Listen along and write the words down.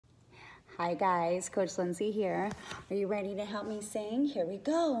Hi guys, Coach Linsey here. Are you ready to help me sing? Here we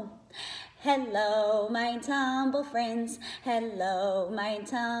go. Hello, my tumble friends. Hello, my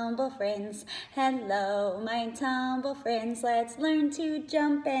tumble friends. Hello, my tumble friends. Let's learn to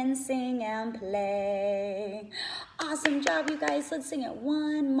jump and sing and play. Awesome job, you guys. Let's sing it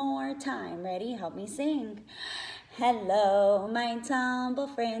one more time. Ready? Help me sing. Hello, my tumble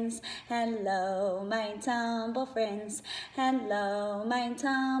friends. Hello, my tumble friends. Hello, my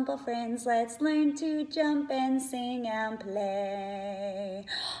tumble friends. Let's learn to jump and sing and play.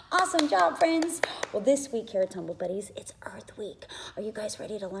 Awesome job, friends. Well, this week here at Tumble Buddies, it's Earth Week. Are you guys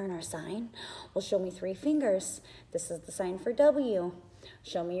ready to learn our sign? Well, show me 3 fingers. This is the sign for W.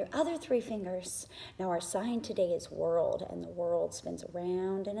 Show me your other 3 fingers. Now our sign today is world, and the world spins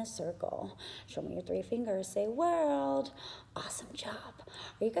around in a circle. Show me your 3 fingers. Say world. Awesome job.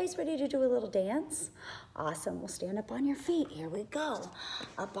 Are you guys ready to do a little dance? Awesome. We'll stand up on your feet. Here we go.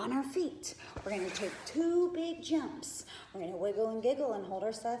 Up on our feet. We're going to take 2 big jumps. We're going to wiggle and giggle and hold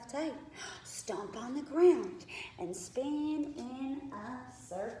ourselves tight. Stomp on the ground and spin in a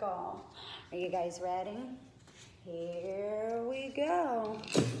circle. Are you guys ready? Here we go.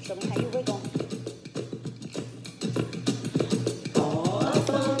 Show me how you wiggle. Up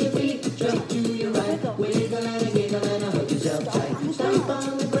on your feet, jump to your right. Wiggle and a giggle and a hug yourself tight. Stomp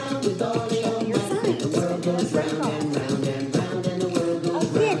on the ground with all your might. The world goes round and round and round, and the world goes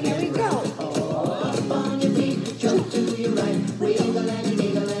round. Here we go. Up on your feet, jump to your right. Wiggle and a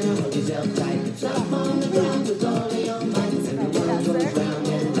giggle and a hug yourself tight. Stomp on the ground with all your might, and the world goes round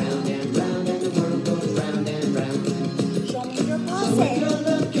and round and round, and the world goes round and round. When you're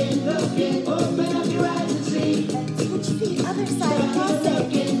looking, open up your eyes and see. Switch the other side. Pause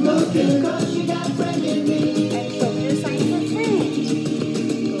it. Looking, cause you got a friend in me. And show me your sign for friend.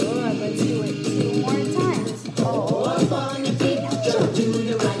 Good. Let's do it 2 more times. Up on your feet, jump to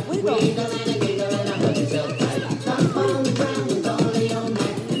your right. Wiggle. Wiggle and